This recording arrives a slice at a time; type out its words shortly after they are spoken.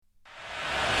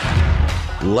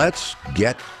Let's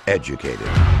get educated.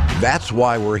 That's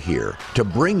why we're here, to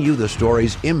bring you the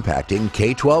stories impacting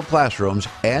K-12 classrooms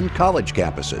and college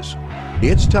campuses.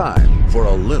 It's time for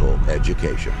a little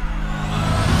education.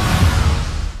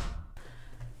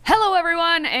 Hello,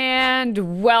 everyone,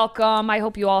 and welcome. I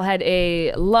hope you all had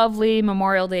a lovely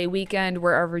Memorial Day weekend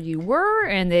wherever you were,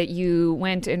 and that you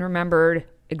went and remembered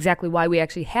exactly why we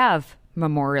actually have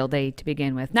Memorial Day to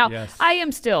begin with. Now, yes. I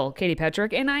am still Katie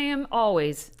Petrick, and I am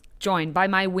always joined by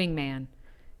my wingman,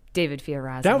 David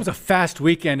Fiorazzi. That was a fast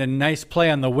weekend and nice play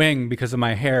on the wing because of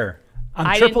my hair.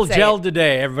 I'm triple gelled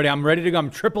today, everybody. I'm ready to go. I'm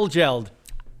triple gelled.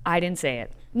 I didn't say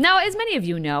it. Now, as many of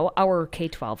you know, our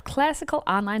K-12 classical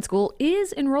online school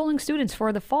is enrolling students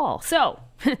for the fall. So,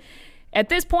 at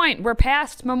this point, we're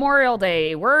past Memorial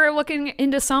Day. We're looking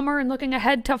into summer and looking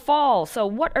ahead to fall. So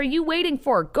what are you waiting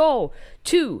for? Go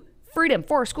to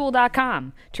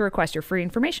freedomforschool.com to request your free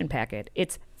information packet.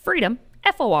 It's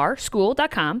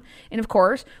freedomforschool.com. And of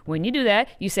course, when you do that,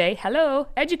 you say, hello,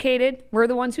 educated. We're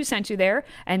the ones who sent you there.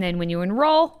 And then when you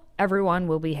enroll, everyone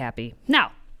will be happy.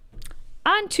 Now,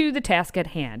 on to the task at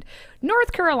hand.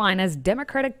 North Carolina's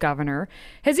Democratic governor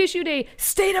has issued a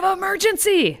state of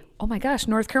emergency. Oh my gosh,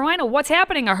 North Carolina, what's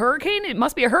happening? A hurricane? It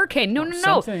must be a hurricane.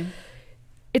 No.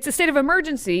 It's a state of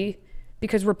emergency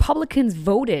because Republicans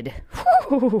voted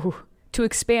to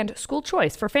expand school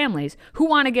choice for families who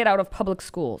want to get out of public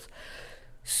schools.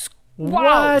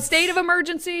 Wow, what? State of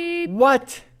emergency.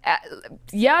 What?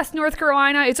 Yes, North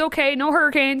Carolina, it's okay, no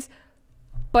hurricanes,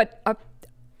 but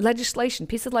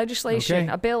piece of legislation,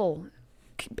 okay. A bill.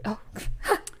 Oh.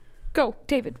 Go,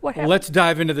 David, what happened? Let's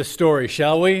dive into the story,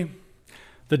 shall we?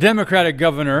 The Democratic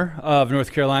governor of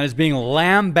North Carolina is being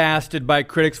lambasted by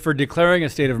critics for declaring a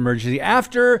state of emergency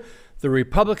after the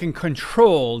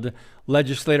Republican-controlled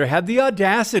legislator had the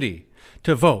audacity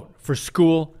to vote for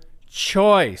school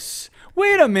choice.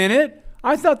 Wait a minute.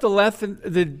 I thought the left,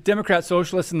 the Democrat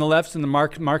socialists and the lefts and the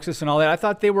Marxists and all that, I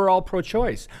thought they were all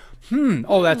pro-choice.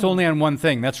 Oh, that's only on one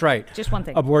thing. That's right. Just one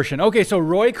thing. Abortion. Okay, so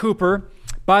Roy Cooper,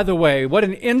 by the way, what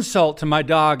an insult to my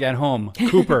dog at home.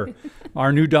 Cooper,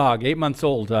 our new dog, 8 months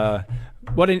old.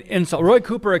 What an insult. Roy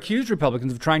Cooper accused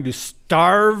Republicans of trying to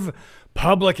starve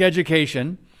public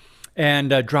education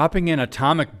and dropping an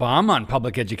atomic bomb on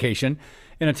public education.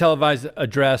 In a televised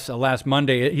address last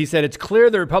Monday, he said it's clear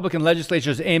the Republican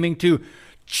legislature is aiming to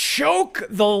choke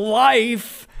the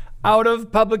life out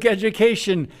of public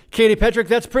education. Katie Petrick,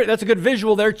 that's a good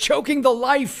visual there. Choking the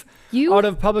life out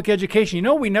of public education. You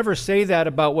know, we never say that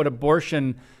about what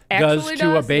abortion does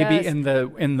to a baby, yes,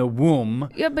 in the womb.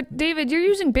 Yeah, but David, you're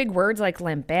using big words like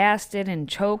lambasted and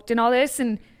choked and all this,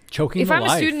 and choking if I'm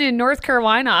a student in North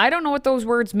Carolina, I don't know what those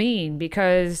words mean,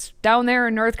 because down there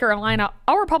in North Carolina,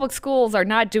 our public schools are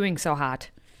not doing so hot.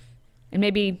 And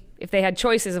maybe if they had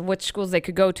choices of which schools they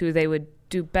could go to, they would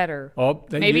do better. Oh,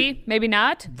 maybe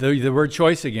not. The word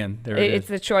choice again. There it is. It's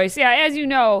the choice. Yeah, as you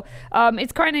know,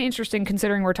 it's kind of interesting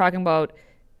considering we're talking about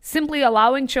simply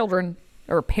allowing children,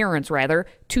 or parents rather,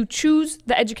 to choose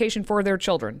the education for their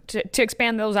children, to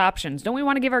expand those options. Don't we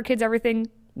want to give our kids everything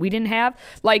we didn't have?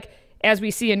 Like, as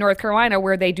we see in North Carolina,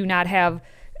 where they do not have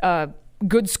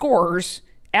good scores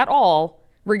at all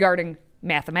regarding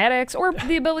mathematics or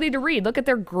the ability to read. Look at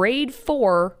their grade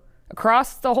 4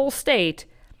 across the whole state.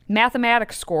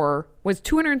 Mathematics score was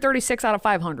 236 out of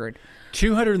 500.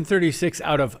 236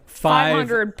 out of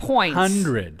 500 points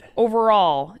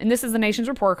overall. And this is the nation's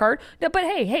report card. No, but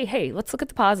hey, let's look at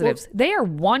the positives. Well, they are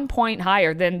 1 point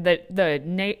higher than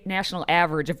the national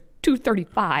average of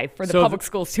 235 for the public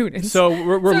school students. So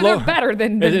we're low. They're better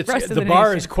than the rest of the nation. The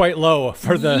bar is quite low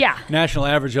for the national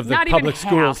average of the public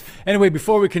schools. Anyway,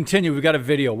 before we continue, we've got a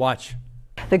video. Watch.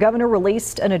 The governor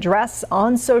released an address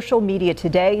on social media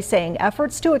today saying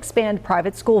efforts to expand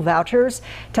private school vouchers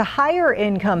to higher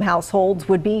income households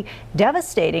would be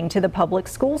devastating to the public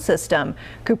school system.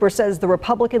 Cooper says the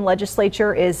Republican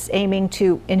legislature is aiming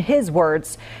to, in his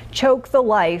words, choke the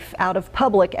life out of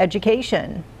public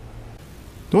education.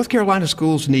 North Carolina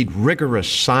schools need rigorous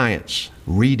science,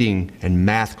 reading, and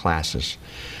math classes,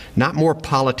 not more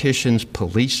politicians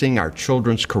policing our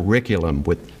children's curriculum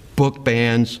with book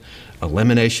bans,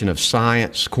 elimination of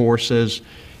science courses,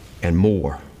 and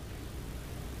more.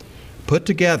 Put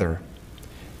together,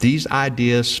 these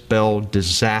ideas spell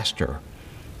disaster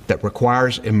that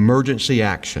requires emergency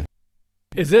action.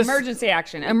 Is this emergency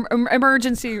action?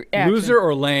 Emergency action. Loser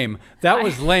or lame? That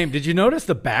was lame. Did you notice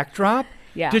the backdrop?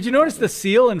 Yeah. Did you notice the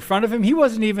seal in front of him? He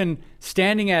wasn't even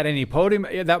standing at any podium.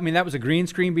 That was a green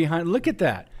screen behind. Look at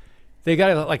that. They got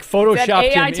to like Photoshop that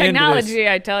AI him technology, into this.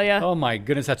 I tell you. Oh my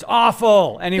goodness, that's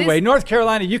awful. Anyway, North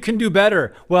Carolina, you can do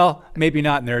better. Well, maybe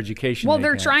not in their education. Well,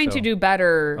 they're trying to do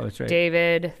better, that's right.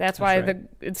 David. That's why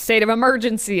the state of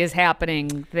emergency is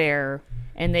happening there.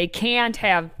 And they can't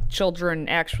have children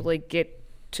actually get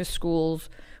to schools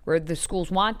where the schools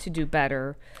want to do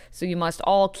better. So you must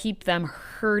all keep them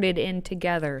herded in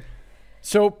together.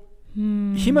 So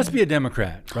he must be a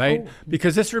Democrat, right?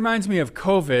 Because this reminds me of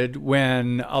COVID,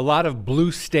 when a lot of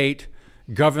blue state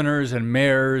governors and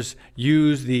mayors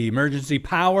use the emergency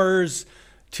powers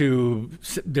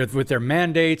with their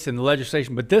mandates and the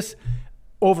legislation. But this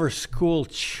over school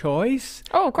choice?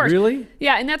 Oh, of course. Really?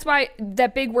 Yeah, and that's why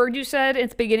that big word you said at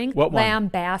the beginning, what one?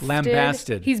 Lambasted.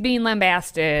 Lambasted. He's being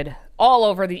lambasted all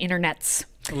over the internets.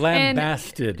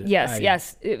 Lambasted. And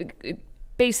yes.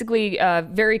 Basically,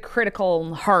 very critical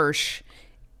and harsh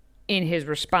in his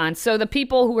response. So the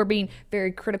people who are being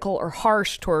very critical or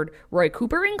harsh toward Roy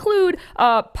Cooper include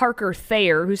Parker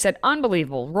Thayer, who said,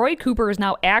 unbelievable. Roy Cooper is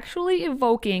now actually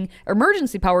invoking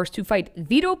emergency powers to fight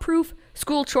veto-proof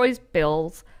school choice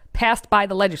bills passed by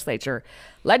the legislature.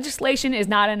 Legislation is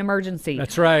not an emergency.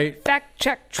 That's right. Fact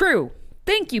check true.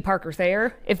 Thank you, Parker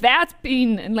Thayer. If that's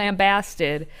being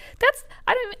lambasted,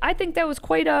 I think that was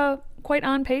quite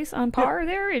on pace, on par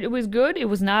there. It was good. It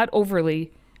was not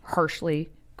overly harshly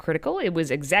critical. It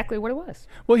was exactly what it was.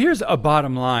 Well, here's a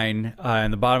bottom line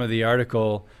in the bottom of the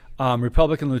article.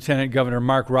 Republican Lieutenant Governor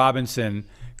Mark Robinson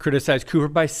criticized Cooper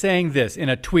by saying this in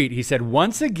a tweet. He said,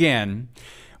 once again,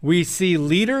 we see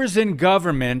leaders in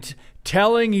government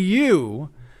telling you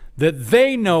that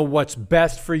they know what's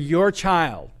best for your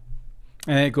child.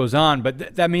 And it goes on.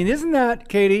 But isn't that,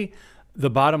 Katie,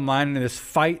 the bottom line in this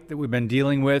fight that we've been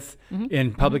dealing with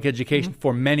in public education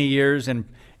for many years, and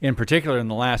in particular in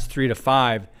the last 3 to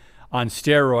 5 on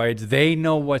steroids? They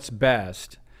know what's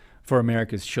best for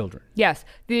America's children. Yes.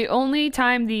 The only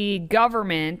time the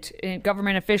government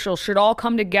officials should all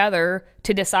come together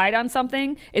to decide on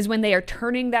something is when they are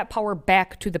turning that power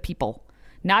back to the people,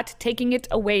 not taking it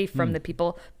away from the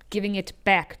people, giving it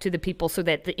back to the people so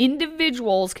that the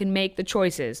individuals can make the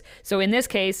choices. So in this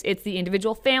case, it's the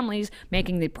individual families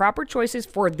making the proper choices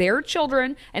for their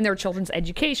children and their children's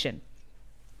education.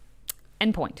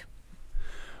 End point.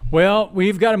 Well,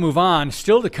 we've got to move on.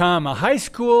 Still to come, a high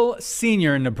school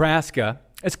senior in Nebraska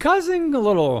is causing a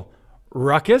little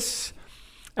ruckus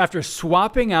after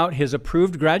swapping out his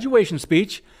approved graduation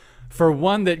speech for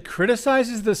one that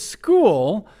criticizes the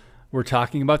school. We're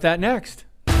talking about that next.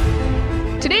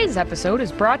 Today's episode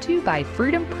is brought to you by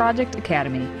Freedom Project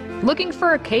Academy. Looking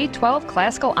for a K-12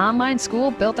 classical online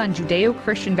school built on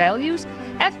Judeo-Christian values?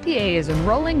 FPA is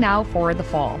enrolling now for the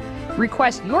fall.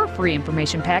 Request your free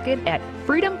information packet at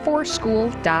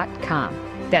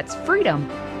freedomforschool.com. That's freedom,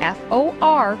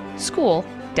 F-O-R,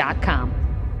 school.com.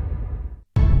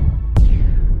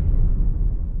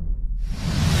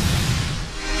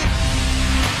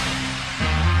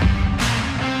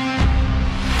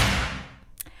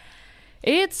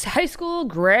 It's high school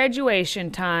graduation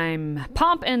time.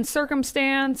 Pomp and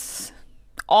circumstance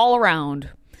all around.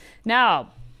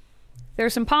 Now,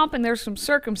 there's some pomp and there's some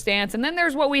circumstance, and then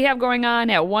there's what we have going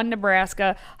on at One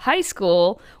Nebraska High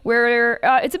School, where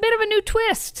it's a bit of a new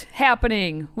twist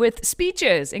happening with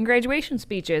speeches and graduation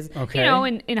speeches. Okay. You know,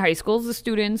 in high schools, the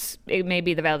students, it may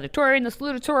be the valedictorian, the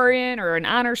salutatorian, or an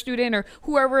honor student, or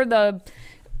whoever the,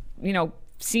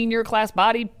 senior class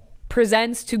body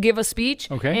presents to give a speech.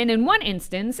 Okay. And in one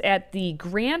instance, at the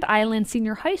Grand Island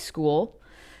Senior High School,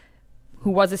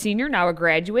 who was a senior, now a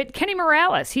graduate, Kenny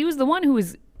Morales, he was the one who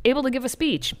was able to give a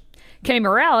speech. Kenny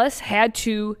Morales had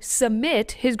to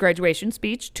submit his graduation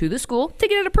speech to the school to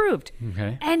get it approved.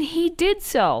 Okay. And he did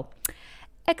so.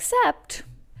 Except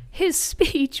his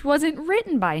speech wasn't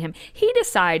written by him. He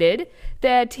decided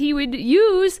that he would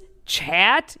use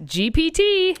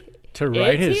ChatGPT to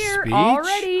write his here speech?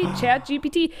 Already.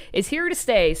 ChatGPT is here to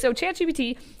stay. So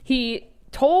ChatGPT, he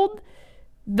told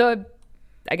the,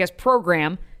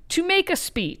 program to make a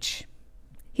speech.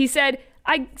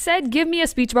 I said, give me a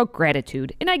speech about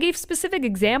gratitude. And I gave specific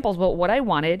examples about what I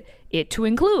wanted it to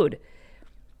include.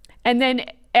 And then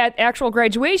at actual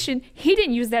graduation, he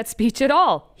didn't use that speech at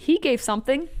all. He gave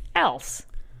something else.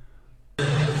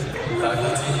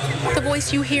 The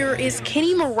voice you hear is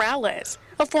Kenny Morales,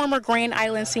 a former Grand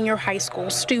Island Senior High School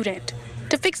student.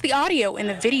 To fix the audio in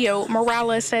the video,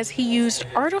 Morales says he used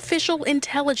artificial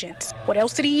intelligence. What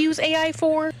else did he use AI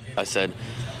for? I said,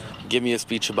 give me a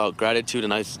speech about gratitude,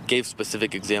 and I gave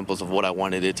specific examples of what I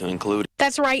wanted it to include.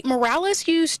 That's right, Morales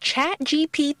used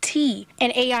ChatGPT,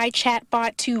 an AI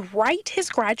chatbot, to write his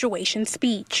graduation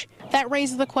speech. That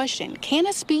raises the question, can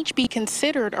a speech be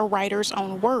considered a writer's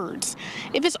own words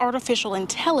if it's artificial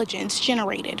intelligence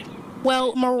generated?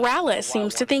 Well, Morales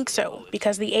seems to think so,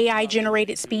 because the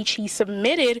AI-generated speech he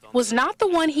submitted was not the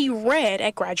one he read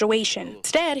at graduation.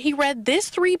 Instead, he read this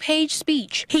 3-page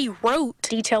speech he wrote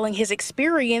detailing his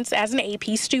experience as an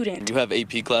AP student. You have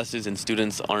AP classes and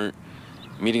students aren't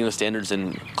meeting the standards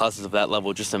in classes of that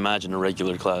level. Just imagine a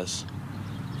regular class,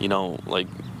 and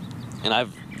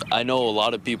I know a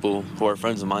lot of people who are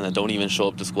friends of mine that don't even show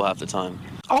up to school half the time.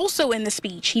 Also in the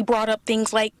speech, he brought up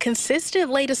things like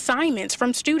consistent late assignments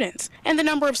from students and the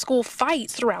number of school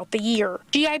fights throughout the year.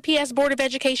 GIPS Board of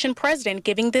Education president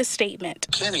giving this statement.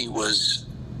 Kenny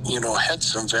had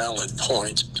some valid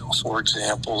points. For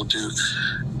example,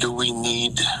 do we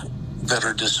need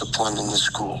better discipline in the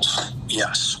schools?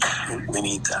 Yes, we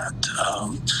need that.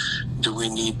 Do we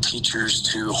need teachers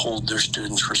to hold their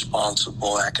students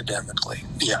responsible academically?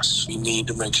 Yes. We need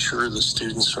to make sure the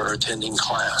students are attending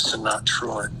class and not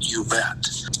truant. You bet.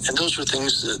 And those are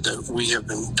things that we have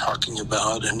been talking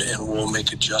about, and we'll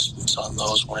make adjustments on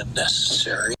those when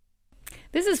necessary.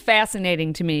 This is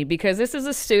fascinating to me because this is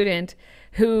a student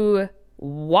who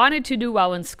wanted to do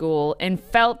well in school and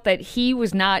felt that he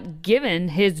was not given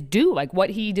his due, like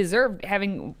what he deserved,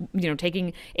 having,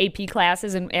 taking AP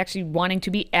classes and actually wanting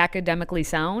to be academically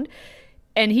sound.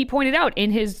 And he pointed out in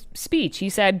his speech,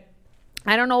 he said,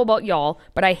 I don't know about y'all,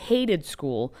 but I hated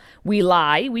school. We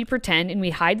lie, we pretend, and we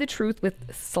hide the truth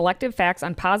with selective facts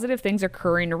on positive things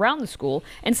occurring around the school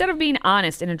instead of being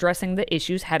honest and addressing the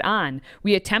issues head on.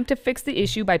 We attempt to fix the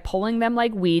issue by pulling them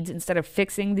like weeds instead of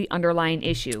fixing the underlying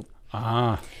issue.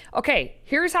 Okay,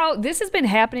 here's how this has been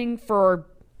happening for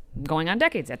going on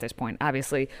decades at this point,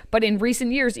 obviously, but in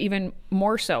recent years, even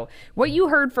more so. What you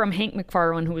heard from Hank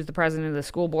McFarland, who was the president of the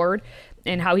school board,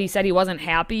 and how he said he wasn't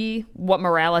happy what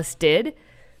Morales did,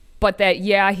 but that,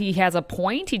 yeah, he has a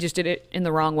point. He just did it in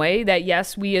the wrong way. That,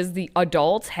 yes, we as the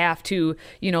adults have to,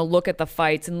 look at the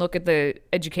fights and look at the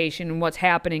education and what's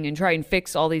happening and try and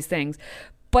fix all these things.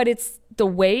 But it's the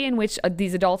way in which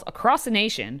these adults across the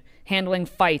nation handling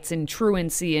fights and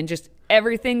truancy and just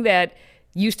everything that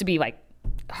used to be like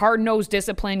hard-nosed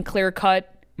discipline,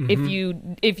 clear-cut.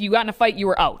 Mm-hmm. If you got in a fight, you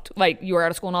were out. Like, you were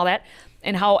out of school and all that.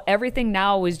 And how everything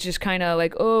now is just kind of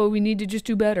like, oh, we need to just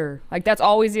do better. Like, that's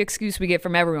always the excuse we get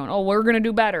from everyone. Oh, we're going to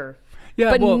do better.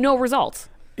 Yeah, but no results.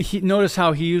 Notice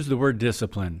how he used the word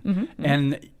discipline. Mm-hmm.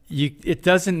 And it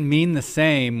doesn't mean the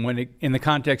same when in the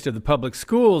context of the public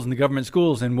schools and the government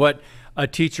schools and what a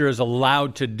teacher is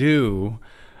allowed to do,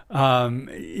 than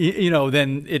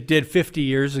it did 50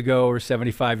 years ago or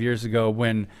 75 years ago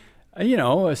when,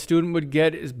 a student would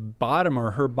get his bottom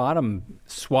or her bottom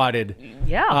swatted.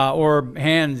 Yeah. Or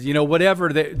hands,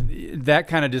 whatever, that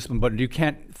kind of discipline. But you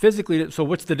can't physically. So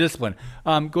what's the discipline?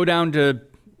 Go down to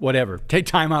whatever. Take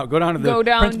time out. Go down to the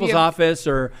principal's office,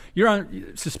 or you're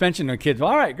on suspension of kids.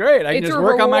 All right, great. I can just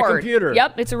work on my computer.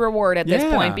 Yep, it's a reward at this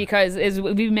point because, as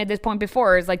we've made this point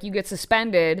before, is like you get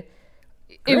suspended.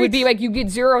 Great. It would be like you get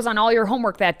zeros on all your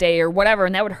homework that day or whatever,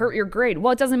 and that would hurt your grade.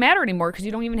 Well, it doesn't matter anymore because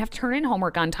you don't even have to turn in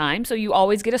homework on time, so you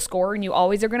always get a score and you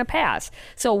always are going to pass.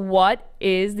 So what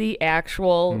is the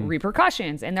actual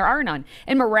repercussions? And there are none.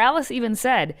 And Morales even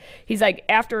said, he's like,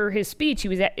 after his speech, he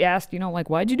was asked,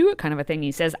 why'd you do it kind of a thing.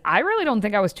 He says, I really don't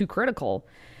think I was too critical.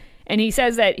 And he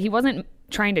says that he wasn't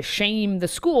trying to shame the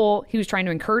school. He was trying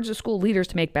to encourage the school leaders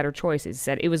to make better choices. He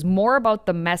said, it was more about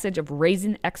the message of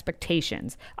raising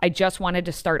expectations. I just wanted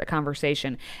to start a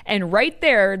conversation. And right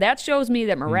there, that shows me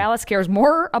that Morales cares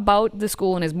more about the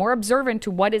school and is more observant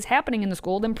to what is happening in the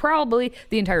school than probably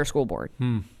the entire school board.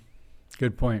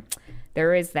 Good point.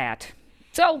 There is that.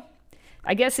 So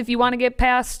I guess if you want to get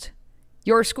past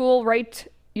your school, write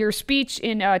your speech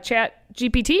in Chat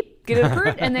GPT, get it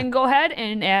approved, and then go ahead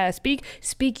and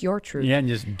speak your truth. Yeah, and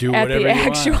just do whatever you want.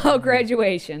 At the actual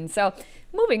graduation. So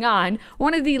moving on,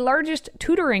 one of the largest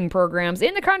tutoring programs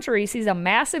in the country sees a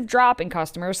massive drop in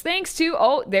customers thanks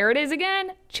to, there it is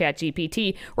again,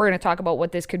 ChatGPT. We're going to talk about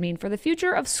what this could mean for the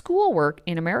future of schoolwork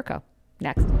in America.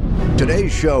 Next.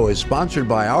 Today's show is sponsored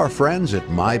by our friends at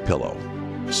MyPillow.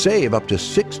 Save up to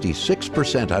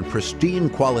 66% on pristine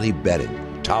quality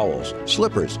bedding, towels,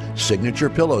 slippers, signature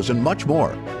pillows, and much more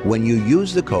when you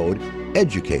use the code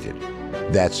EDUCATED.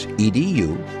 That's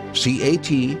EDUCATED.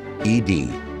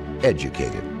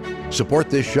 Educated. Support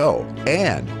this show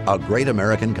and a great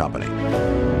American company.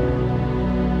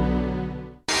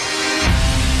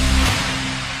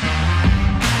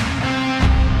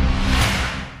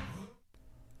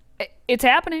 It's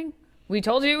happening. We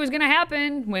told you it was going to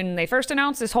happen when they first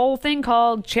announced this whole thing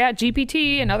called Chat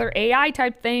GPT and other AI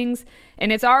type things,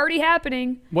 and it's already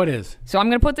happening. What is? So I'm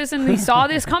going to put this in the saw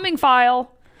this coming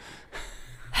file.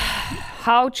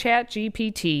 How Chat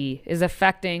GPT is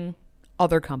affecting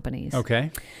other companies.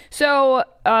 Okay. So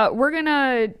we're going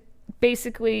to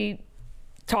basically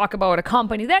talk about a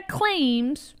company that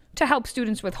claims to help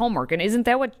students with homework. And isn't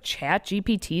that what Chat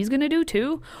GPT is going to do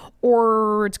too?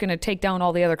 Or it's going to take down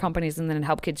all the other companies and then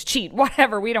help kids cheat?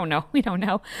 Whatever. We don't know. We don't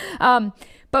know.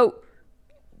 But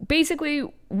basically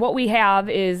what we have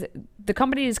is the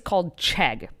company is called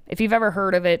Chegg. If you've ever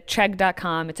heard of it,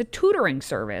 chegg.com. It's a tutoring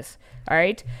service. All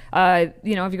right. If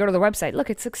you go to the website, look,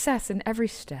 it's success in every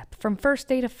step from first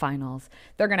day to finals.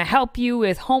 They're going to help you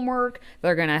with homework.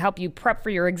 They're going to help you prep for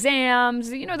your exams.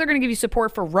 They're going to give you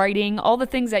support for writing, all the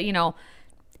things that, you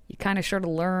kind of should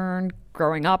have learned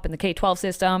growing up in the K-12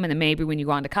 system. And then maybe when you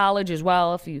go on to college as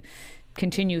well, if you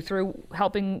continue through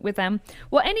helping with them.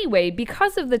 Well, anyway,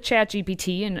 because of the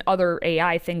ChatGPT and other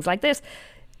AI things like this,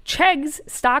 Chegg's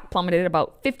stock plummeted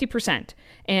about 50%.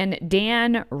 And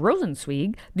Dan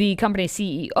Rosenzweig, the company's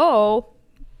CEO,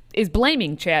 is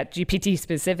blaming ChatGPT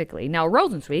specifically. Now,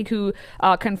 Rosenzweig, who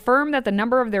confirmed that the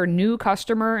number of their new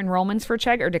customer enrollments for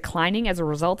Chegg are declining as a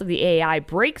result of the AI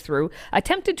breakthrough,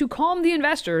 attempted to calm the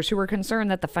investors who were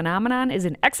concerned that the phenomenon is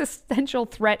an existential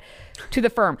threat to the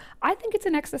firm. I think it's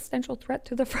an existential threat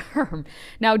to the firm.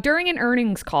 Now, during an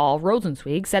earnings call,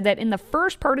 Rosenzweig said that in the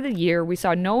first part of the year, we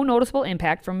saw no noticeable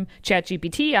impact from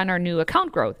ChatGPT on our new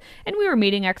account growth, and we were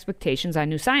meeting expectations on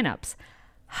new signups.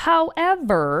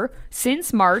 However,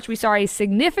 since March, we saw a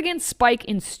significant spike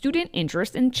in student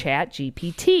interest in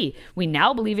ChatGPT. We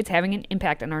now believe it's having an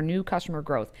impact on our new customer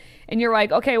growth. And you're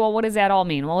like, okay, well, what does that all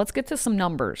mean? Well, let's get to some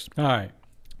numbers. All right.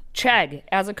 Chegg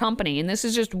as a company, and this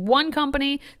is just one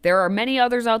company. There are many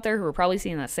others out there who are probably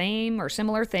seeing the same or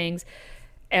similar things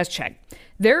as Chegg.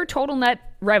 Their total net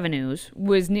revenues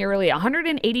was nearly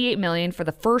 $188 million for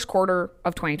the first quarter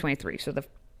of 2023, so the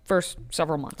first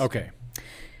several months. Okay.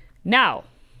 Now,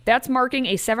 that's marking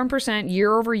a 7%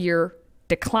 year-over-year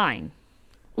decline.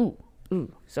 Ooh,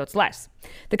 so it's less.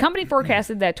 The company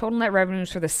forecasted that total net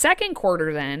revenues for the second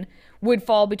quarter then would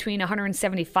fall between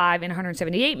 175 and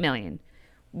 178 million,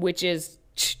 which is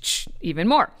even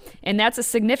more. And that's a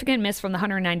significant miss from the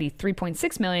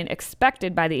 193.6 million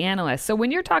expected by the analysts. So when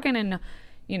you're talking in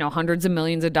hundreds of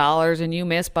millions of dollars and you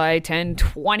miss by 10,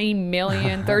 20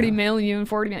 million, 30 million,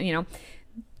 40 million,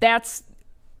 that's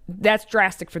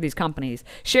drastic for these companies.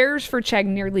 Shares for Chegg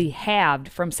nearly halved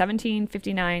from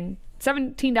 $17.59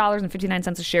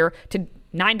 a share to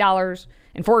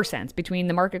 $9.04 between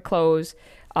the market close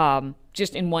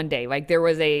just in one day. Like there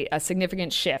was a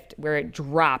significant shift where it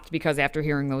dropped because after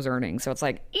hearing those earnings. So it's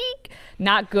like, eek,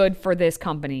 not good for this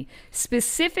company.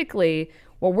 Specifically,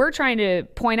 what we're trying to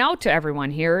point out to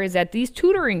everyone here is that these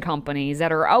tutoring companies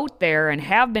that are out there and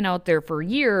have been out there for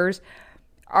years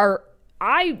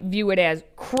I view it as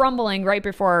crumbling right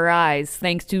before our eyes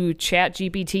thanks to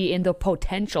ChatGPT and the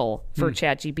potential for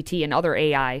ChatGPT and other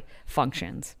AI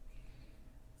functions.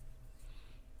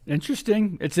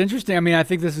 Interesting. It's interesting. I mean, I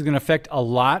think this is going to affect a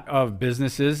lot of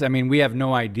businesses. I mean, we have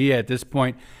no idea at this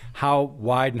point how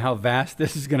wide and how vast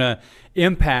this is going to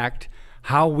impact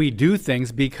how we do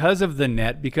things because of the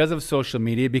net, because of social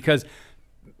media, because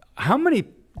how many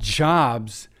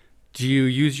jobs do you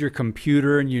use your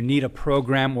computer and you need a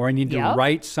program or I need to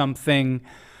write something?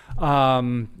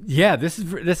 This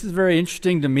is very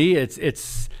interesting to me.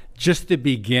 It's just the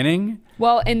beginning.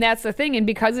 Well, and that's the thing. And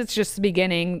because it's just the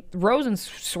beginning,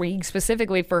 Rosenzweig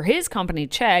specifically for his company,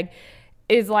 Chegg,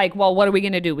 is like, well, what are we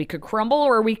going to do? We could crumble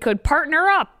or we could partner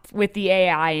up with the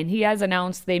AI. And he has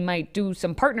announced they might do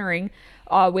some partnering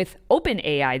with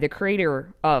OpenAI, the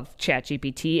creator of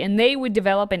ChatGPT, and they would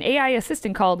develop an AI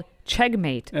assistant called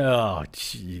Checkmate. Oh,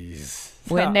 jeez.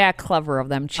 Wasn't that clever of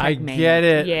them? Checkmate. I get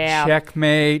it. Yeah.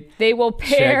 Checkmate. They will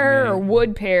pair or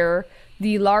would pair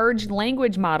the large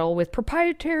language model with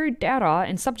proprietary data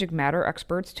and subject matter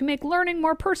experts to make learning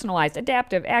more personalized,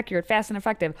 adaptive, accurate, fast, and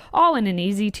effective, all in an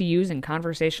easy-to-use and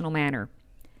conversational manner.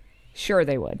 Sure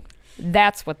they would.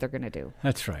 That's what they're going to do.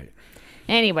 That's right.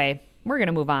 Anyway, we're going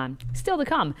to move on. Still to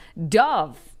come,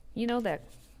 Dove. You know that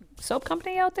soap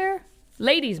company out there?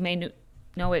 Ladies may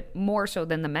know it more so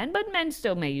than the men, but men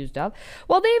still may use Dove.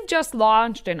 Well, they've just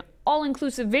launched an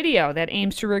all-inclusive video that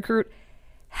aims to recruit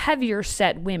heavier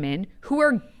set women who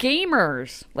are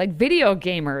gamers, like video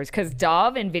gamers, because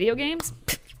Dove and video games,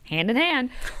 hand in hand.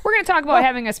 We're going to talk about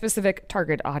having a specific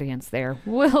target audience there.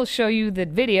 We'll show you the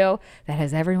video that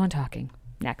has everyone talking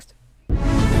next.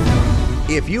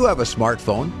 If you have a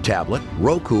smartphone, tablet,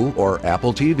 Roku, or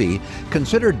Apple TV,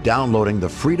 consider downloading the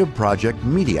Freedom Project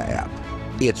Media app.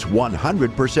 It's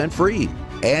 100% free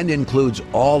and includes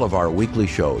all of our weekly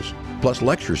shows, plus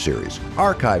lecture series,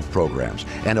 archive programs,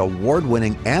 and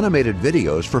award-winning animated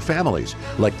videos for families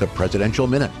like the Presidential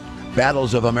Minute,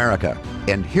 Battles of America,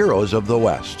 and Heroes of the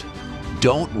West.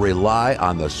 Don't rely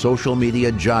on the social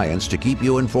media giants to keep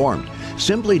you informed.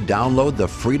 Simply download the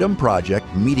Freedom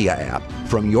Project Media app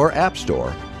from your app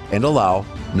store and allow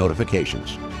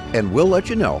notifications. And we'll let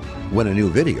you know when a new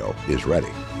video is ready.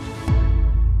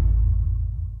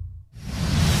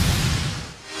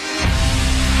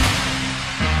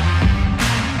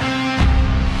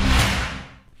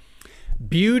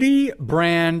 Beauty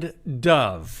brand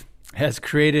Dove has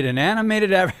created an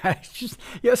animated I got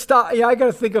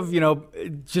to think of,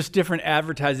 just different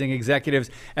advertising executives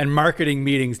and marketing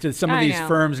meetings to some of these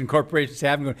firms and corporations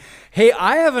having going, hey,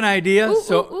 I have an idea.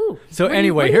 So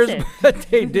anyway, here's what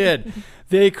they did.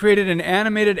 They created an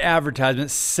animated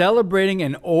advertisement celebrating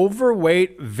an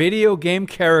overweight video game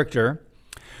character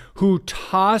who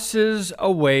tosses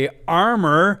away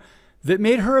armor that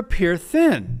made her appear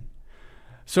thin.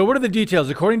 So what are the details?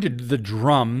 According to The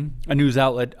Drum, a news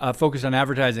outlet focused on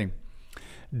advertising,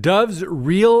 Dove's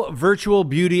Real Virtual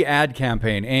Beauty ad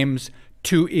campaign aims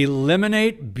to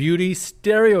eliminate beauty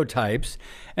stereotypes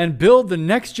and build the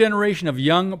next generation of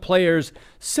young players'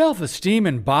 self-esteem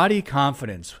and body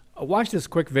confidence. Watch this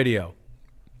quick video.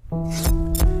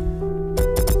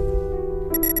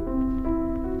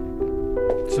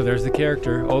 So there's the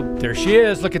character. Oh, there she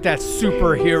is. Look at that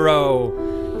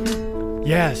superhero.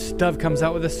 Yes, Dove comes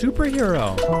out with a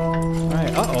superhero. All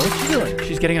right. Uh-oh, what's she doing?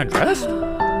 She's getting undressed?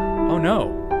 Oh, no.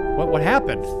 What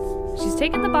happened? She's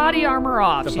taking the body armor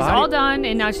off. She's all done,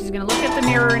 and now she's going to look at the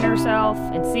mirror in herself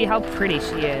and see how pretty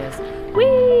she is.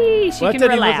 Whee! She can relax. That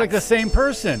didn't look like the same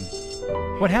person.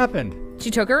 What happened? She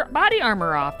took her body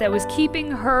armor off that was keeping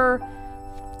her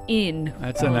in.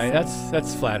 That's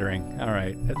that's flattering. All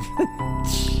right.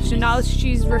 So now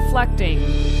she's reflecting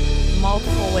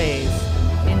multiple ways.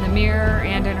 In the mirror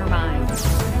and in her mind.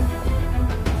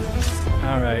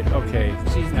 All right, okay.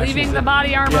 She's leaving the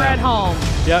body armor at home.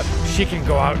 Yep, she can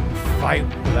go out and fight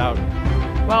without...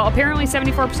 Well, apparently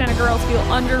 74% of girls feel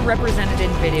underrepresented in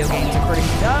video games, according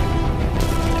to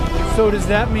Dove. So does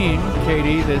that mean,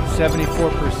 Katie, that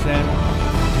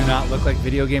 74% do not look like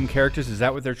video game characters? Is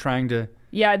that what they're trying to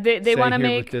they want to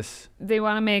make this? They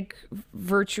want to make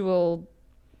virtual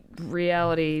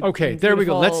reality. Okay, there we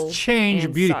go. Let's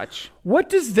change beauty. Such. What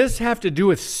does this have to do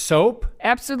with soap?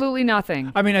 Absolutely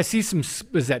nothing. I mean, I see some,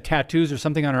 is that tattoos or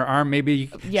something on her arm?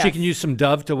 Maybe she can use some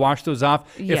Dove to wash those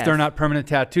off if they're not permanent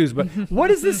tattoos. But what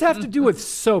does this have to do with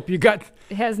soap? It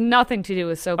has nothing to do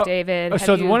with soap, David.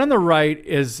 So the one on the right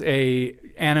is a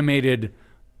animated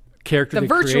character. The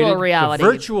virtual reality.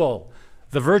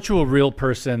 The virtual real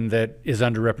person that is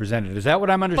underrepresented. Is that what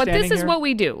I'm understanding? But this is what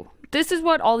we do. This is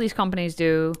what all these companies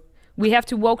do. We have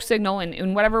to woke signal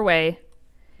in whatever way.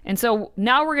 And so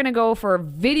now we're going to go for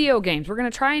video games. We're going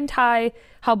to try and tie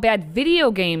how bad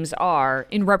video games are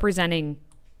in representing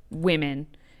women.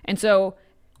 And so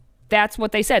that's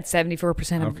what they said.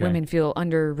 74% of women feel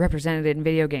underrepresented in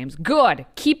video games. Good.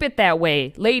 Keep it that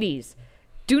way. Ladies,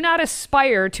 do not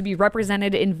aspire to be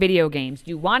represented in video games.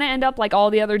 You want to end up like all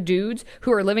the other dudes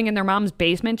who are living in their mom's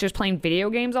basement just playing video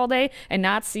games all day and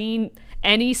not seeing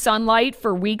any sunlight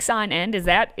for weeks on end? Is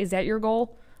that your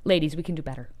goal? Ladies, we can do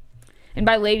better. And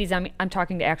by ladies, I'm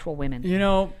talking to actual women.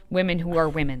 Women who are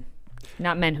women,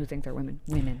 not men who think they're women.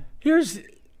 Women. Here's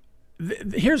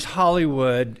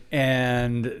Hollywood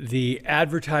and the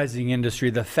advertising industry,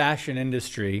 the fashion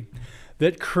industry,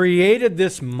 that created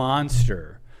this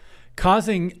monster,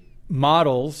 causing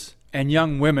models and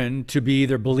young women to be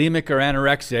either bulimic or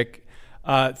anorexic,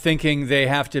 thinking they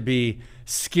have to be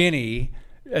skinny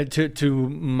to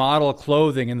model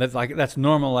clothing, and that's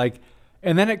normal.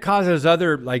 And then it causes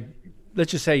other,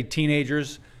 let's just say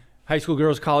teenagers, high school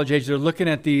girls, college age, they're looking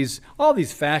at all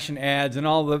these fashion ads and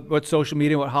what social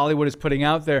media, what Hollywood is putting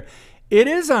out there. It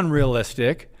is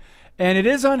unrealistic and it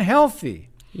is unhealthy.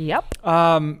 Yep.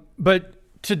 But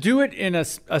to do it in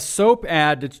a soap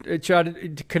ad, to try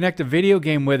to connect a video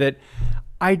game with it,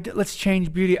 let's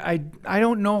change beauty. I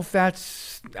don't know if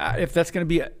that's going to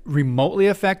be remotely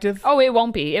effective. Oh, it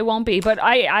won't be. It won't be. But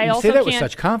I also say that can't, with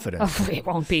such confidence. Oh, it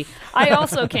won't be. I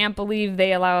also can't believe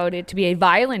they allowed it to be a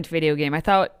violent video game. I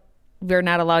thought they're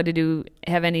not allowed to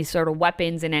have any sort of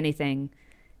weapons in anything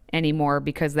anymore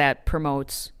because that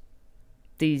promotes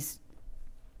these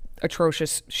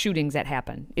atrocious shootings that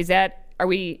happen.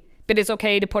 But it's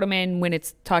okay to put them in when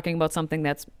it's talking about something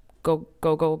that's go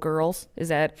girls? Is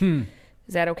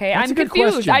Is that okay? That's I'm a good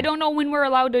confused. question. I don't know when we're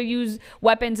allowed to use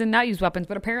weapons and not use weapons,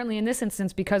 but apparently in this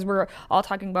instance, because we're all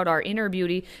talking about our inner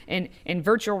beauty and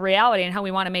virtual reality and how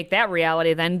we want to make that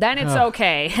reality, then it's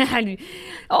okay. And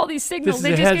all these signals, This is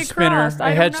they a just head get spinner, crossed.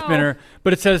 a head spinner.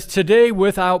 But it says, today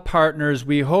without partners,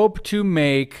 we hope to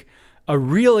make a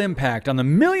real impact on the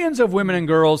millions of women and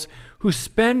girls who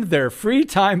spend their free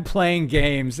time playing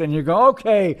games. And you go,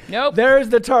 okay, Nope. there's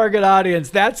the target audience.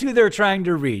 That's who they're trying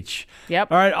to reach.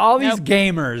 Yep. All right, all these Nope.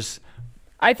 gamers.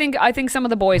 I think some of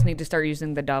the boys need to start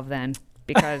using the dove then,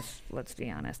 because let's be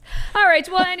honest. All right.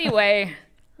 Well, anyway,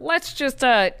 let's just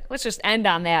end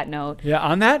on that note. Yeah,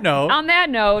 on that note. On that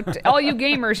note, all you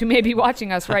gamers who may be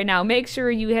watching us right now, make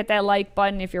sure you hit that like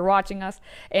button if you're watching us,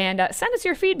 and send us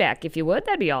your feedback if you would.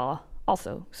 That'd be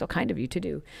also so kind of you to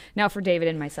do. Now, for David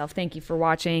and myself, thank you for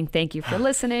watching, thank you for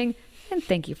listening, and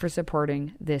thank you for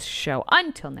supporting this show.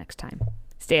 Until next time,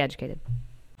 stay educated.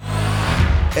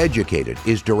 Educated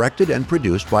is directed and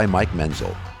produced by Mike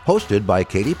Menzel. Hosted by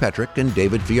Katie Petrick and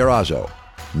David Fiorazzo.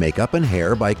 Makeup and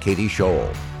hair by Katie Scholl.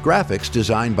 Graphics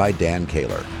designed by Dan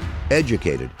Kaler.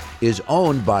 Educated is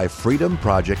owned by Freedom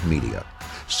Project Media.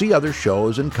 See other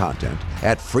shows and content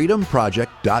at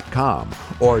freedomproject.com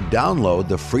or download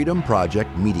the Freedom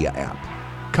Project Media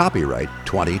app. Copyright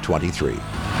 2023.